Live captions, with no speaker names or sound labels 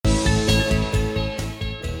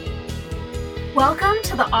Welcome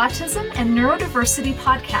to the Autism and Neurodiversity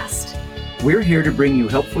Podcast. We're here to bring you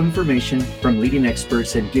helpful information from leading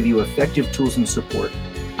experts and give you effective tools and support.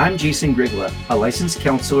 I'm Jason Grigla, a licensed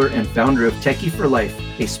counselor and founder of Techie for Life,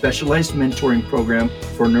 a specialized mentoring program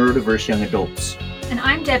for neurodiverse young adults. And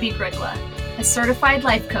I'm Debbie Grigla, a certified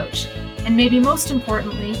life coach. And maybe most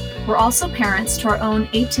importantly, we're also parents to our own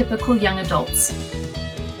atypical young adults.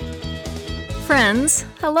 Friends,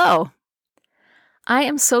 hello. I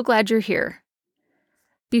am so glad you're here.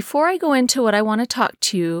 Before I go into what I want to talk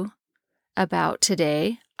to you about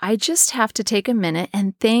today, I just have to take a minute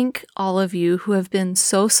and thank all of you who have been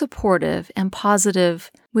so supportive and positive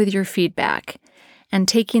with your feedback and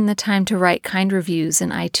taking the time to write kind reviews in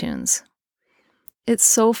iTunes. It's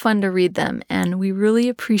so fun to read them, and we really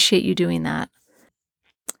appreciate you doing that.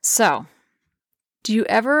 So, do you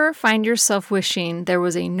ever find yourself wishing there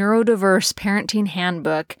was a neurodiverse parenting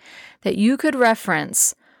handbook that you could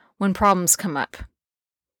reference when problems come up?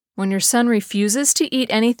 When your son refuses to eat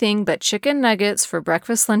anything but chicken nuggets for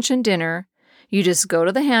breakfast, lunch, and dinner, you just go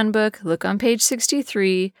to the handbook, look on page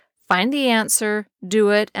 63, find the answer, do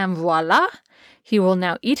it, and voila! He will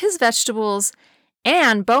now eat his vegetables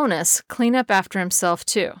and, bonus, clean up after himself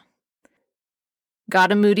too.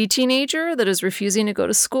 Got a moody teenager that is refusing to go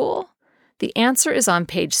to school? The answer is on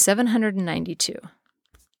page 792.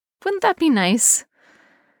 Wouldn't that be nice?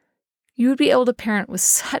 You would be able to parent with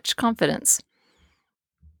such confidence.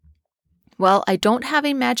 Well, I don't have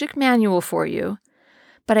a magic manual for you,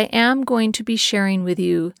 but I am going to be sharing with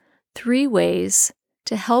you 3 ways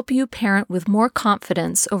to help you parent with more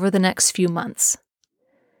confidence over the next few months.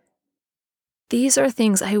 These are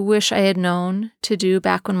things I wish I had known to do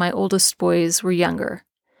back when my oldest boys were younger,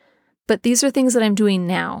 but these are things that I'm doing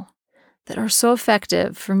now that are so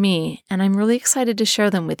effective for me, and I'm really excited to share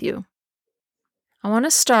them with you. I want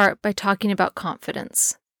to start by talking about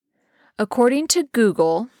confidence. According to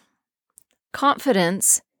Google,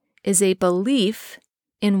 confidence is a belief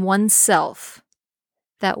in oneself,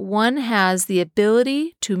 that one has the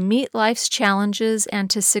ability to meet life's challenges and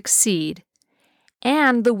to succeed,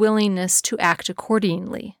 and the willingness to act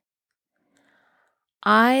accordingly.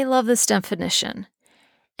 I love this definition,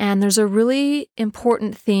 and there's a really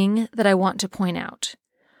important thing that I want to point out.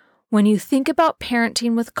 When you think about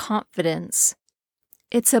parenting with confidence,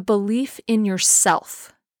 it's a belief in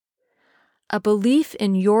yourself. A belief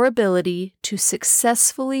in your ability to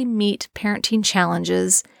successfully meet parenting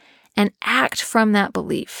challenges and act from that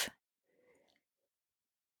belief.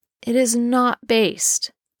 It is not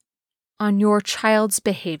based on your child's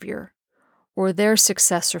behavior or their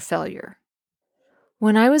success or failure.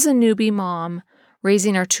 When I was a newbie mom,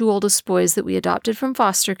 raising our 2 oldest boys that we adopted from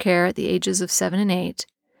foster care at the ages of 7 and 8,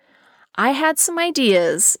 I had some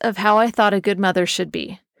ideas of how I thought a good mother should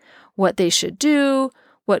be, what they should do,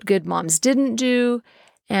 what good moms didn't do,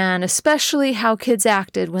 and especially how kids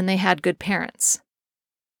acted when they had good parents.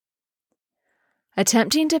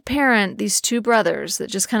 Attempting to parent these 2 brothers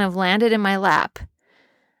that just kind of landed in my lap,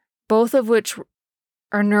 both of which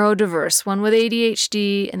are neurodiverse, one with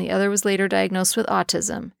ADHD and the other was later diagnosed with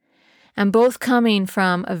autism, and both coming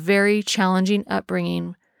from a very challenging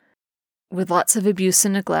upbringing with lots of abuse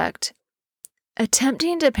and neglect.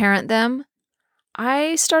 Attempting to parent them,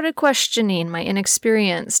 I started questioning my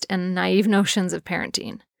inexperienced and naive notions of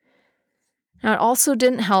parenting. Now, it also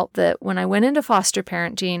didn't help that when I went into foster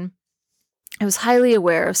parenting, I was highly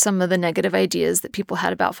aware of some of the negative ideas that people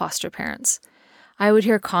had about foster parents. I would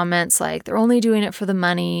hear comments like, they're only doing it for the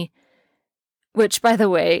money, which, by the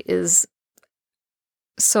way, is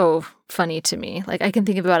so funny to me. Like, I can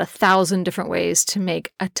think of about 1,000 different ways to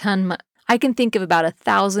make a ton. I can think of about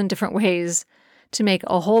 1,000 different ways to make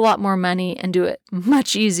a whole lot more money and do it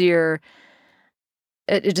much easier.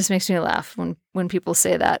 It just makes me laugh when people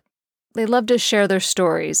say that. They love to share their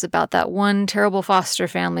stories about that one terrible foster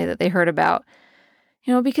family that they heard about.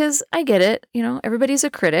 Because I get it, everybody's a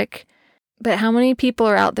critic, but how many people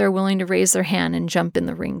are out there willing to raise their hand and jump in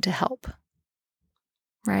the ring to help?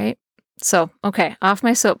 Right? So, okay, off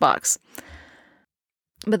my soapbox.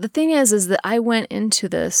 But the thing is that I went into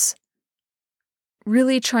this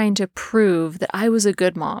really trying to prove that I was a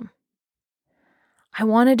good mom. I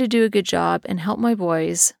wanted to do a good job and help my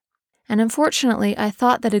boys, and unfortunately, I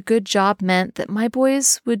thought that a good job meant that my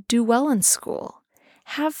boys would do well in school,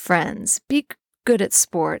 have friends, be good at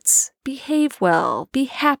sports, behave well, be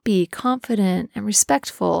happy, confident, and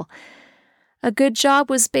respectful. A good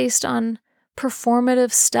job was based on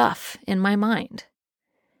performative stuff in my mind.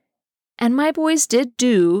 And my boys did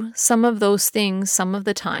do some of those things some of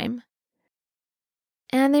the time.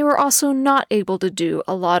 And they were also not able to do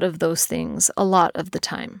a lot of those things a lot of the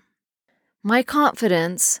time. My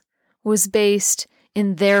confidence was based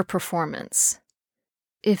in their performance.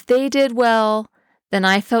 If they did well, then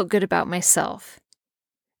I felt good about myself.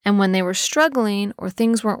 And when they were struggling or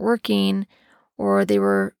things weren't working or they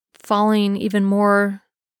were falling even more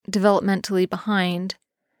developmentally behind,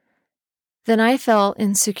 then I felt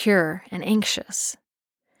insecure and anxious.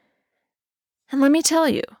 And let me tell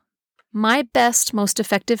you, my best, most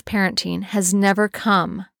effective parenting has never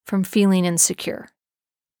come from feeling insecure.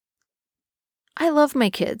 I love my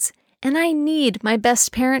kids, and I need my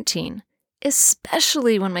best parenting,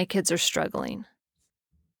 especially when my kids are struggling.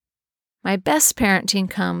 My best parenting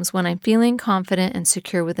comes when I'm feeling confident and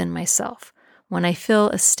secure within myself, when I feel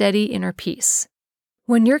a steady inner peace.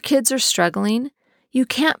 When your kids are struggling, you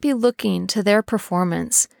can't be looking to their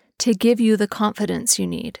performance to give you the confidence you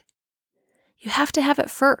need. You have to have it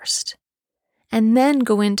first, and then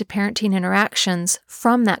go into parenting interactions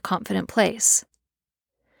from that confident place.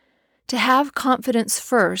 To have confidence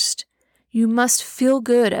first, you must feel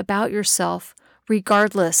good about yourself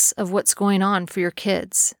regardless of what's going on for your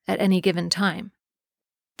kids at any given time.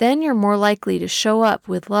 Then you're more likely to show up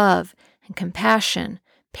with love and compassion,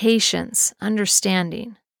 patience,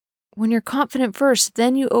 understanding. When you're confident first,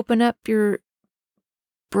 then you open up your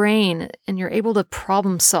brain and you're able to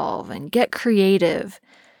problem solve and get creative.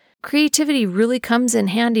 Creativity really comes in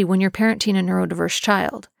handy when you're parenting a neurodiverse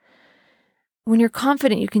child. When you're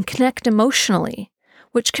confident, you can connect emotionally,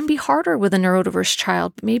 which can be harder with a neurodiverse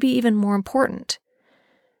child, but maybe even more important.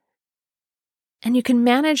 And you can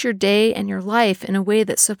manage your day and your life in a way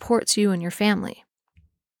that supports you and your family.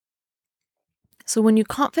 So when you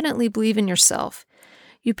confidently believe in yourself,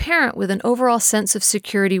 you parent with an overall sense of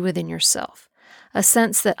security within yourself, a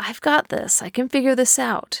sense that I've got this, I can figure this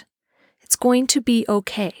out. It's going to be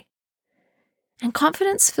okay. And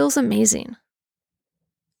confidence feels amazing.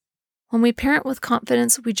 When we parent with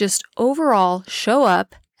confidence, we just overall show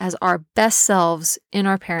up as our best selves in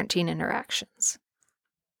our parenting interactions.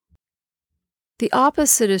 The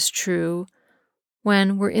opposite is true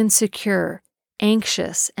when we're insecure,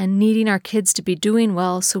 anxious, and needing our kids to be doing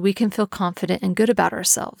well so we can feel confident and good about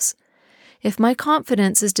ourselves. If my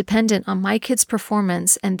confidence is dependent on my kids'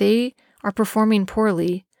 performance and they are performing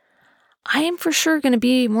poorly, I am for sure going to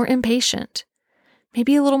be more impatient,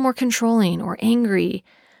 maybe a little more controlling or angry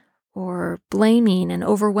or blaming and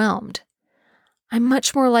overwhelmed. I'm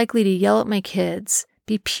much more likely to yell at my kids,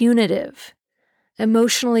 be punitive,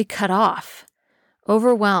 emotionally cut off,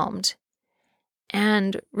 overwhelmed,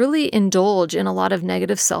 and really indulge in a lot of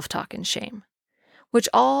negative self-talk and shame, which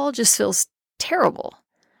all just feels terrible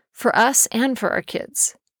for us and for our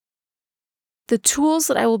kids. The tools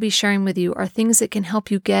that I will be sharing with you are things that can help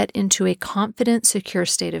you get into a confident, secure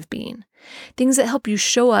state of being, things that help you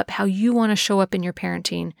show up how you want to show up in your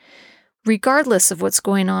parenting, regardless of what's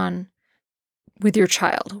going on with your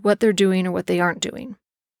child, what they're doing or what they aren't doing.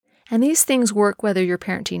 And these things work whether you're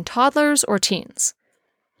parenting toddlers or teens.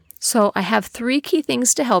 So I have 3 key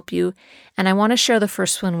things to help you, and I want to share the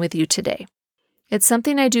first one with you today. It's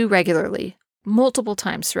something I do regularly, multiple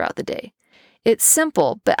times throughout the day. It's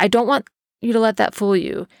simple, but I don't want you to let that fool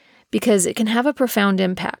you because it can have a profound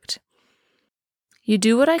impact. You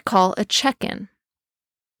do what I call a check-in.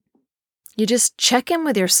 You just check in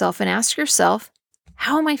with yourself and ask yourself,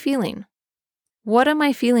 how am I feeling? What am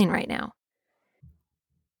I feeling right now?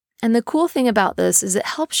 And the cool thing about this is it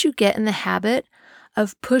helps you get in the habit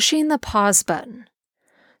of pushing the pause button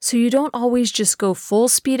so you don't always just go full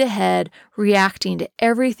speed ahead reacting to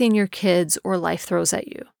everything your kids or life throws at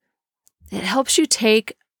you. It helps you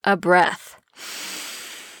take a breath.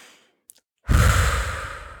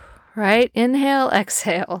 Right? Inhale,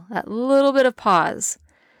 exhale, that little bit of pause.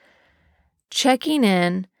 Checking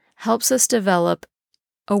in helps us develop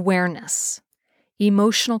awareness,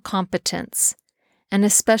 emotional competence, and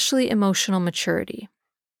especially emotional maturity.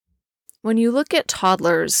 When you look at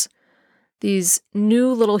toddlers, these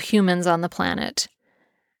new little humans on the planet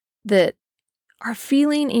that are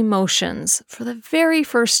feeling emotions for the very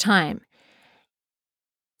first time,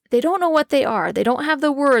 they don't know what they are. They don't have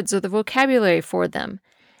the words or the vocabulary for them.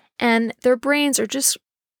 And their brains are just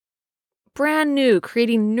brand new,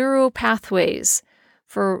 creating neural pathways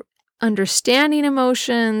for understanding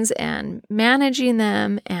emotions and managing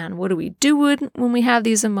them. And what do we do when we have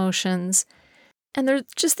these emotions? And they're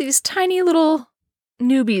just these tiny little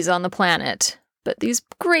newbies on the planet, but these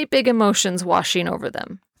great big emotions washing over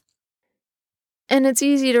them. And it's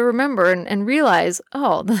easy to remember and realize,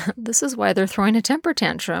 oh, this is why they're throwing a temper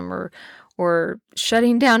tantrum or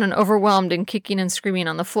shutting down and overwhelmed and kicking and screaming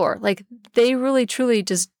on the floor. Like they really, truly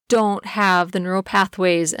just don't have the neural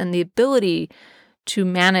pathways and the ability to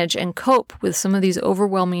manage and cope with some of these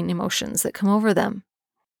overwhelming emotions that come over them.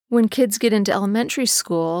 when kids get into elementary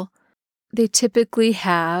school, they typically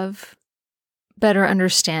have better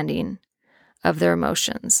understanding of their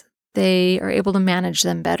emotions. They are able to manage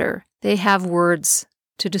them better. They have words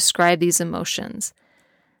to describe these emotions.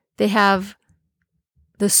 They have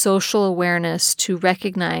the social awareness to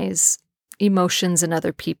recognize emotions in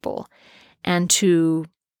other people and to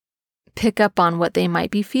pick up on what they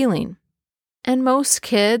might be feeling. And most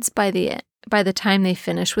kids, by the time they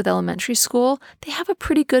finish with elementary school, they have a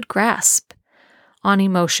pretty good grasp on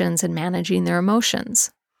emotions and managing their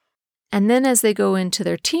emotions. And then as they go into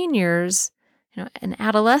their teen years, and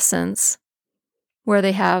adolescence, where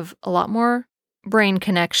they have a lot more brain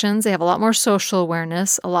connections, they have a lot more social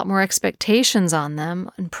awareness, a lot more expectations on them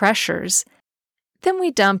and pressures, then we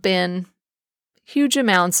dump in huge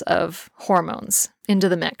amounts of hormones into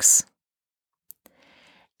the mix.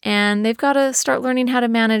 And they've got to start learning how to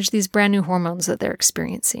manage these brand new hormones that they're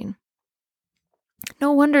experiencing.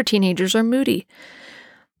 No wonder teenagers are moody.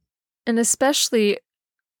 And especially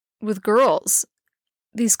with girls,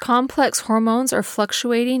 these complex hormones are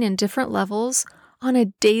fluctuating in different levels on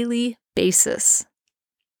a daily basis.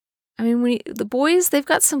 I mean, the boys, they've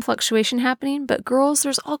got some fluctuation happening, but girls,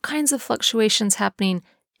 there's all kinds of fluctuations happening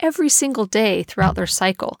every single day throughout their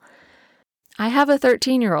cycle. I have a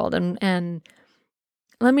 13-year-old, and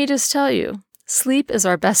let me just tell you, sleep is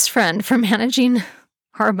our best friend for managing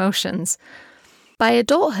our emotions. By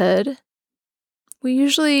adulthood, we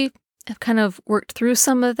usually have kind of worked through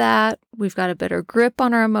some of that. We've got a better grip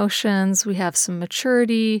on our emotions. We have some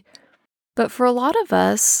maturity. But for a lot of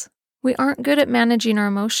us, we aren't good at managing our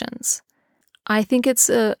emotions. I think it's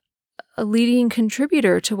a leading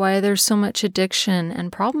contributor to why there's so much addiction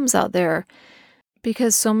and problems out there,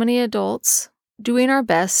 because so many adults doing our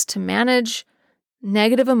best to manage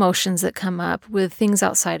negative emotions that come up with things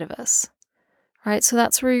outside of us, right? So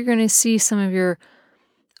that's where you're going to see some of your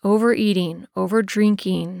overeating,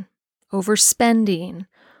 over-drinking, overspending,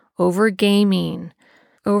 over-gaming,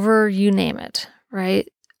 over you name it, right?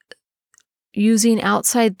 Using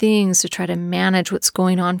outside things to try to manage what's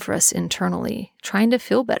going on for us internally, trying to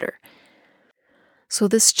feel better. So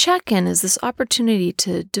this check-in is this opportunity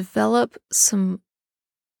to develop some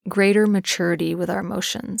greater maturity with our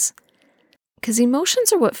emotions. Because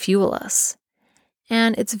emotions are what fuel us.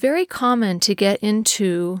 And it's very common to get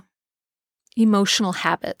into emotional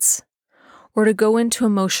habits or to go into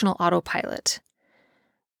emotional autopilot,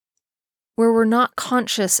 where we're not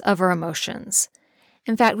conscious of our emotions.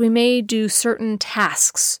 In fact, we may do certain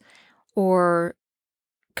tasks or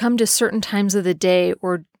come to certain times of the day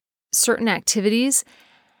or certain activities,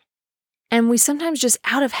 and we sometimes just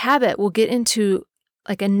out of habit will get into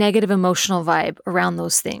like a negative emotional vibe around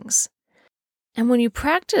those things. And when you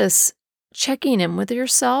practice checking in with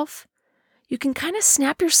yourself, you can kind of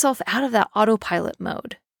snap yourself out of that autopilot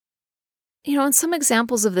mode. And some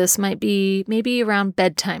examples of this might be maybe around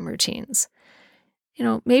bedtime routines.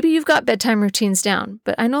 Maybe you've got bedtime routines down,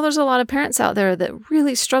 but I know there's a lot of parents out there that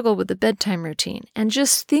really struggle with the bedtime routine. And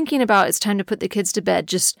just thinking about it's time to put the kids to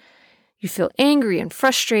bed, you feel angry and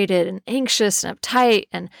frustrated and anxious and uptight,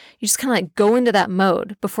 and you just kind of like go into that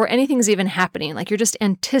mode before anything's even happening. Like you're just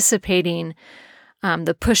anticipating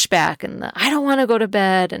the pushback and the I don't want to go to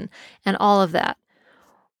bed and all of that.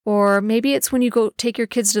 Or maybe it's when you go take your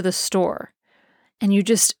kids to the store and you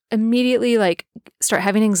just immediately like start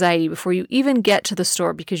having anxiety before you even get to the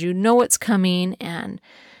store because you know it's coming and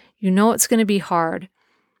you know it's going to be hard.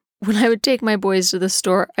 When I would take my boys to the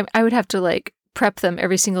store, I would have to like prep them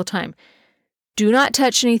every single time. Do not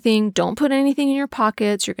touch anything. Don't put anything in your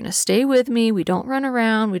pockets. You're going to stay with me. We don't run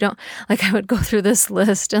around. I would go through this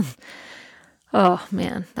list and oh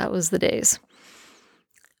man, that was the days.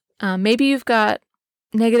 Maybe you've got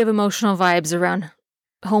negative emotional vibes around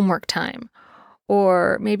homework time,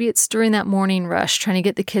 or maybe it's during that morning rush trying to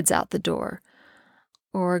get the kids out the door,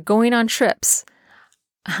 or going on trips.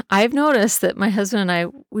 I've noticed that my husband and I,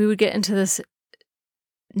 we would get into this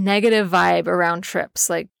negative vibe around trips.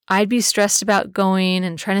 Like I'd be stressed about going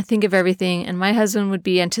and trying to think of everything, and my husband would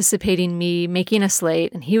be anticipating me making us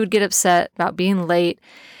late, and he would get upset about being late.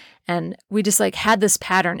 And we just like had this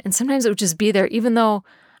pattern, and sometimes it would just be there, even though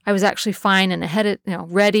I was actually fine and ahead,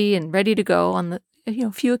 ready to go on the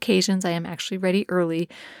few occasions. I am actually ready early,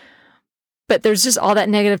 but there's just all that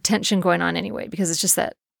negative tension going on anyway, because it's just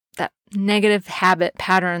that negative habit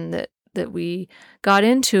pattern that we got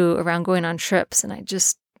into around going on trips. And I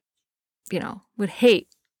just, would hate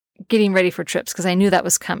getting ready for trips because I knew that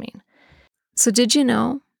was coming. So did you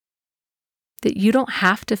know that you don't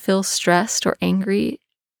have to feel stressed or angry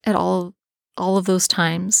at all of those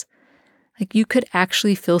times? Like you could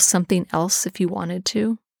actually feel something else if you wanted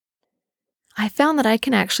to. I found that I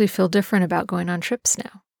can actually feel different about going on trips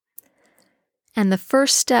now. And the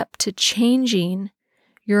first step to changing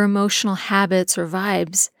your emotional habits or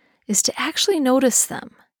vibes is to actually notice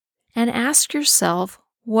them and ask yourself,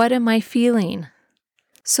 what am I feeling?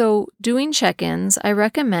 So doing check-ins, I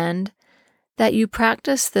recommend that you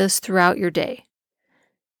practice this throughout your day.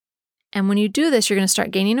 And when you do this, you're going to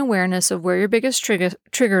start gaining awareness of where your biggest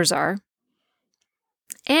triggers are.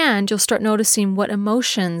 And you'll start noticing what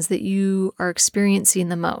emotions that you are experiencing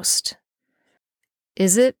the most.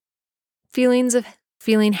 Is it feelings of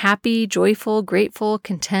feeling happy, joyful, grateful,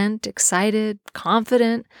 content, excited,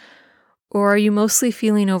 confident? Or are you mostly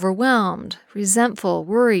feeling overwhelmed, resentful,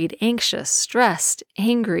 worried, anxious, stressed,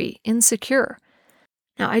 angry, insecure?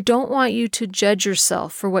 Now, I don't want you to judge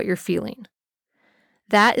yourself for what you're feeling.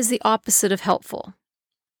 That is the opposite of helpful.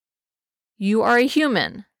 You are a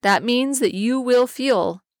human. That means that you will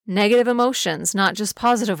feel negative emotions, not just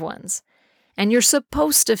positive ones. And you're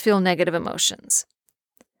supposed to feel negative emotions.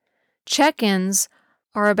 Check-ins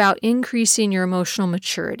are about increasing your emotional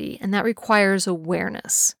maturity, and that requires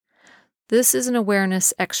awareness. This is an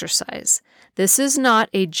awareness exercise. This is not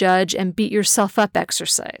a judge and beat yourself up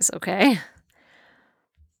exercise, okay?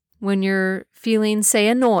 When you're feeling, say,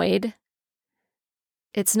 annoyed,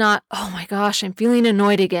 it's not, oh my gosh, I'm feeling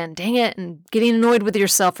annoyed again. Dang it, and getting annoyed with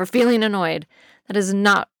yourself for feeling annoyed. That is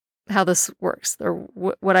not how this works, or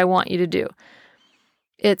what I want you to do.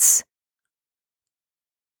 It's,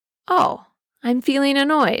 oh, I'm feeling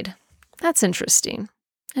annoyed. That's interesting.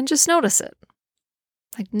 And just notice it.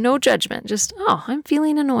 Like no judgment, just, oh, I'm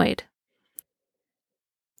feeling annoyed.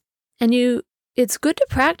 And it's good to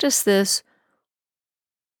practice this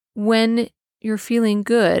when you're feeling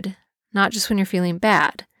good, not just when you're feeling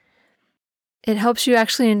bad. It helps you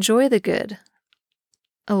actually enjoy the good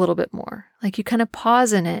a little bit more. Like you kind of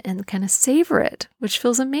pause in it and kind of savor it, which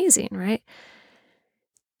feels amazing, right?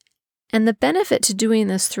 And the benefit to doing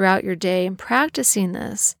this throughout your day and practicing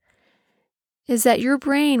this is that your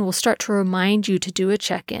brain will start to remind you to do a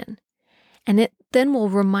check-in. And it then will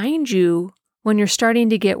remind you when you're starting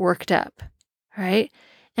to get worked up, right?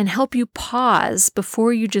 And help you pause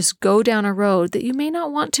before you just go down a road that you may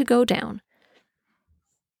not want to go down.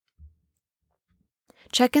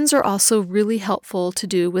 Check-ins are also really helpful to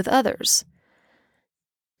do with others.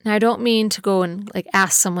 Now, I don't mean to go and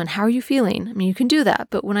ask someone, how are you feeling? I mean, you can do that.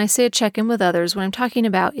 But when I say a check-in with others, what I'm talking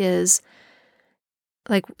about is,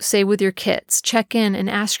 say with your kids, check in and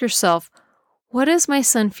ask yourself, what is my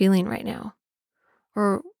son feeling right now?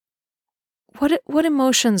 Or what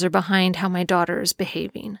emotions are behind how my daughter is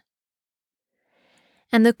behaving?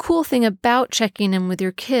 And the cool thing about checking in with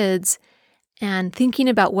your kids and thinking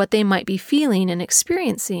about what they might be feeling and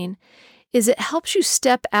experiencing is it helps you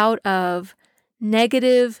step out of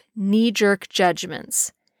negative, knee-jerk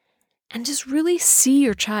judgments and just really see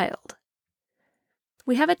your child.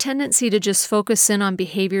 We have a tendency to just focus in on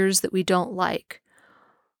behaviors that we don't like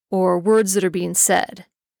or words that are being said.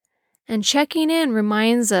 And checking in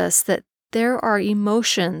reminds us that there are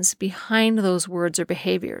emotions behind those words or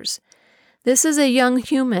behaviors. This is a young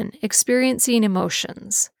human experiencing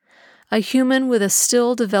emotions, a human with a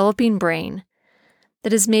still developing brain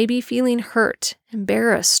that is maybe feeling hurt,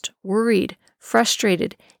 embarrassed, worried,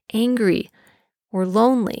 frustrated, angry, or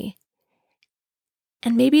lonely,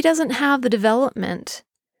 and maybe doesn't have the development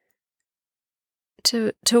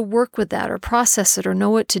to work with that or process it or know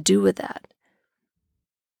what to do with that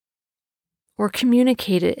or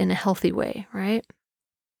communicate it in a healthy way, right?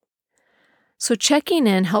 So checking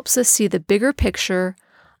in helps us see the bigger picture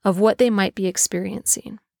of what they might be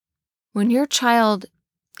experiencing. When your child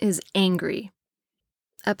is angry,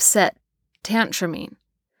 upset, tantruming,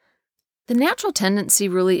 the natural tendency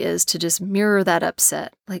really is to just mirror that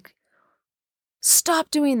upset. Stop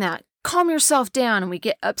doing that. Calm yourself down. And we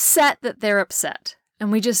get upset that they're upset.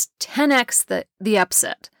 And we just 10x the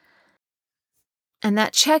upset. And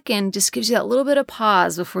that check-in just gives you that little bit of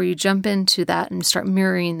pause before you jump into that and start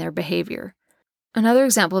mirroring their behavior. Another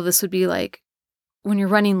example of this would be when you're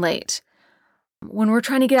running late. When we're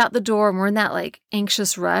trying to get out the door and we're in that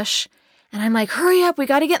anxious rush. And I'm hurry up, we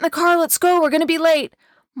got to get in the car, let's go, we're going to be late.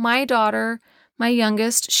 My daughter, my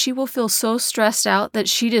youngest, she will feel so stressed out that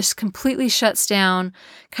she just completely shuts down,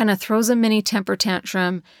 kind of throws a mini temper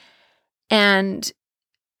tantrum, and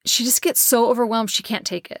she just gets so overwhelmed she can't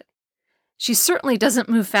take it. She certainly doesn't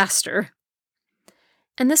move faster.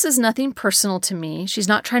 And this is nothing personal to me. She's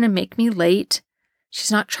not trying to make me late.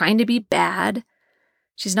 She's not trying to be bad.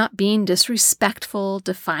 She's not being disrespectful,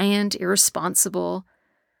 defiant, irresponsible.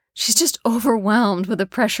 She's just overwhelmed with the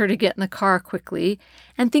pressure to get in the car quickly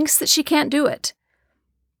and thinks that she can't do it.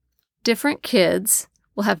 Different kids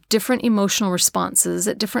will have different emotional responses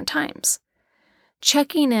at different times.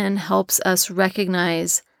 Checking in helps us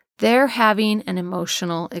recognize they're having an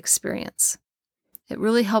emotional experience. It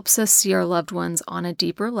really helps us see our loved ones on a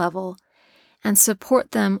deeper level and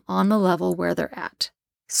support them on the level where they're at.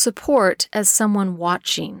 Support as someone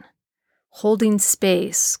watching, holding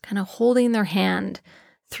space, kind of holding their hand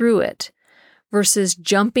through it, versus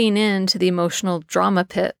jumping into the emotional drama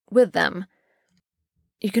pit with them.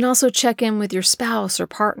 You can also check in with your spouse or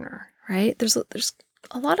partner, right? There's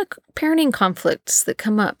a lot of parenting conflicts that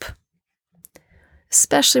come up,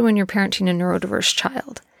 especially when you're parenting a neurodiverse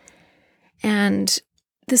child. And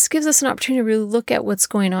this gives us an opportunity to really look at what's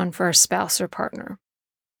going on for our spouse or partner.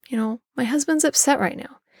 My husband's upset right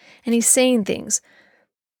now, and he's saying things.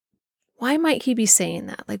 Why might he be saying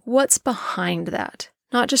that? Like, what's behind that?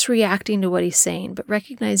 Not just reacting to what he's saying, but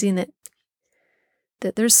recognizing that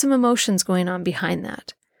there's some emotions going on behind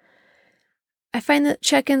that. I find that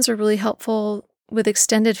check-ins are really helpful with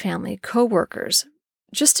extended family, coworkers,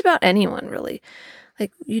 just about anyone really.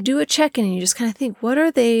 Like, you do a check-in and you just kind of think, what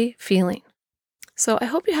are they feeling? So I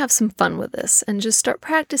hope you have some fun with this and just start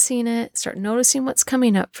practicing it, start noticing what's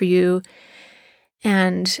coming up for you,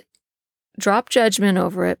 and drop judgment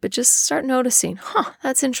over it, but just start noticing,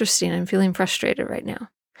 that's interesting. I'm feeling frustrated right now.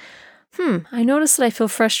 I notice that I feel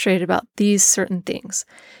frustrated about these certain things.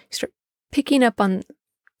 You start picking up on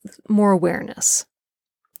more awareness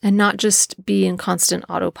and not just be in constant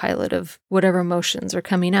autopilot of whatever emotions are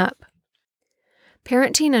coming up.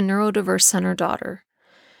 Parenting a neurodiverse son or daughter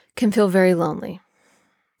can feel very lonely.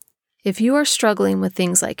 If you are struggling with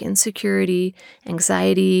things like insecurity,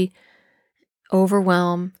 anxiety,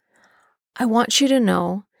 overwhelm, I want you to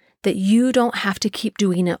know that you don't have to keep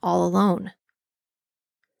doing it all alone.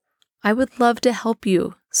 I would love to help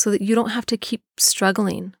you so that you don't have to keep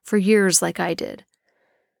struggling for years like I did.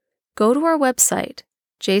 Go to our website,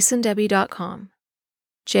 jasondebbie.com,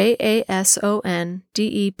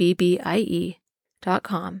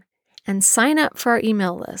 JASONDEBBIE.com, and sign up for our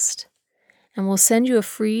email list, and we'll send you a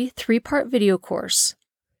free 3-part video course.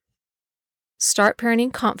 Start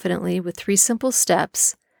Parenting Confidently with 3 simple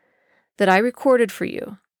steps that I recorded for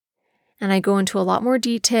you. And I go into a lot more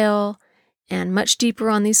detail and much deeper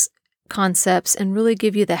on these concepts and really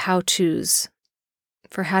give you the how-tos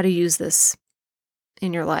for how to use this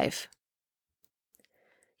in your life.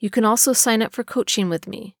 You can also sign up for coaching with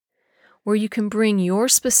me, where you can bring your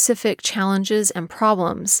specific challenges and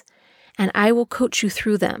problems, and I will coach you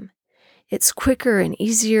through them. It's quicker and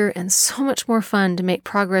easier and so much more fun to make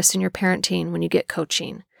progress in your parenting when you get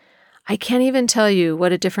coaching. I can't even tell you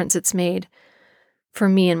what a difference it's made for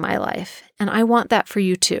me in my life, and I want that for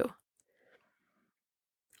you too.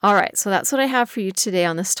 All right, so that's what I have for you today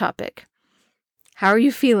on this topic. How are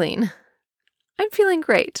you feeling? I'm feeling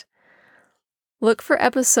great. Look for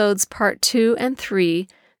episodes part 2 and 3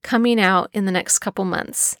 coming out in the next couple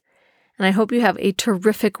months, and I hope you have a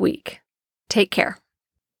terrific week. Take care.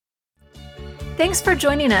 Thanks for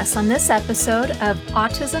joining us on this episode of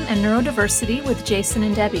Autism and Neurodiversity with Jason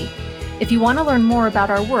and Debbie. If you want to learn more about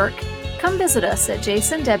our work, come visit us at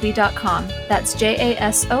jasondebbie.com. That's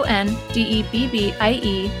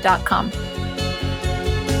JASONDEBBIE.com.